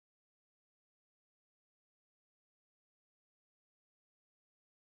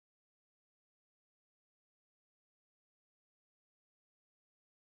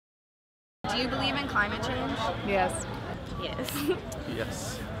Do you believe in climate change? Yes. Yes.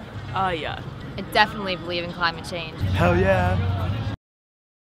 Yes. Yeah. I definitely believe in climate change. Hell yeah.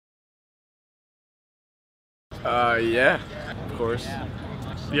 Yeah, of course.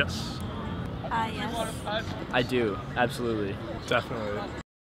 Yes. Yes. I do, absolutely. Definitely.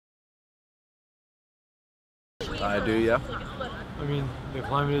 I do, yeah. I mean, the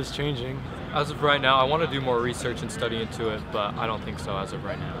climate is changing. As of right now, I want to do more research and study into it, but I don't think so as of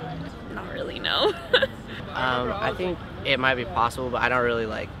right now. Not really, no. I think it might be possible, but I don't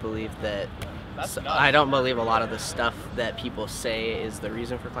really believe that. I don't believe a lot of the stuff that people say is the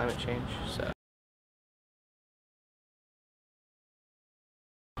reason for climate change. So.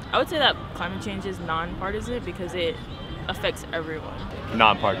 I would say that climate change is nonpartisan because it affects everyone.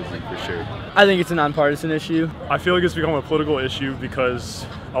 Nonpartisan for sure. I think it's a nonpartisan issue. I feel like it's become a political issue because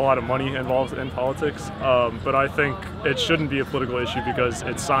a lot of money involved in politics, but I think it shouldn't be a political issue because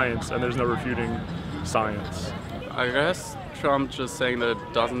it's science and there's no refuting science. I guess Trump just saying that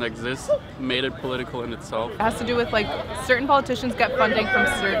it doesn't exist made it political in itself. It has to do with certain politicians get funding from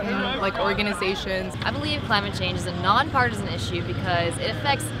certain organizations. I believe climate change is a nonpartisan issue because it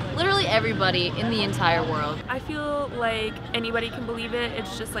affects literally everybody in the entire world. I feel like anybody can believe it.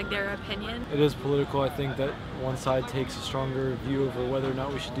 It's just their opinion. It is political. I think that one side takes a stronger view over whether or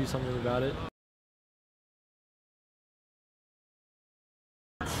not we should do something about it.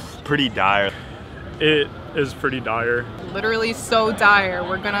 Pretty dire. It is pretty dire. Literally so dire.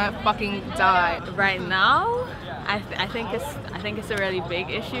 We're gonna fucking die. Right now, I think it's a really big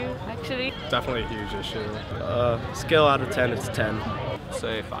issue, actually. Definitely a huge issue. Scale out of 10, it's 10.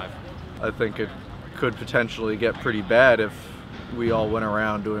 Say 5. I think it could potentially get pretty bad if we all went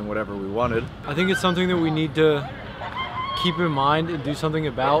around doing whatever we wanted. I think it's something that we need to keep in mind and do something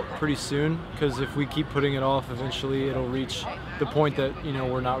about pretty soon, because if we keep putting it off, eventually it'll reach the point that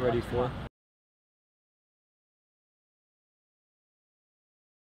we're not ready for.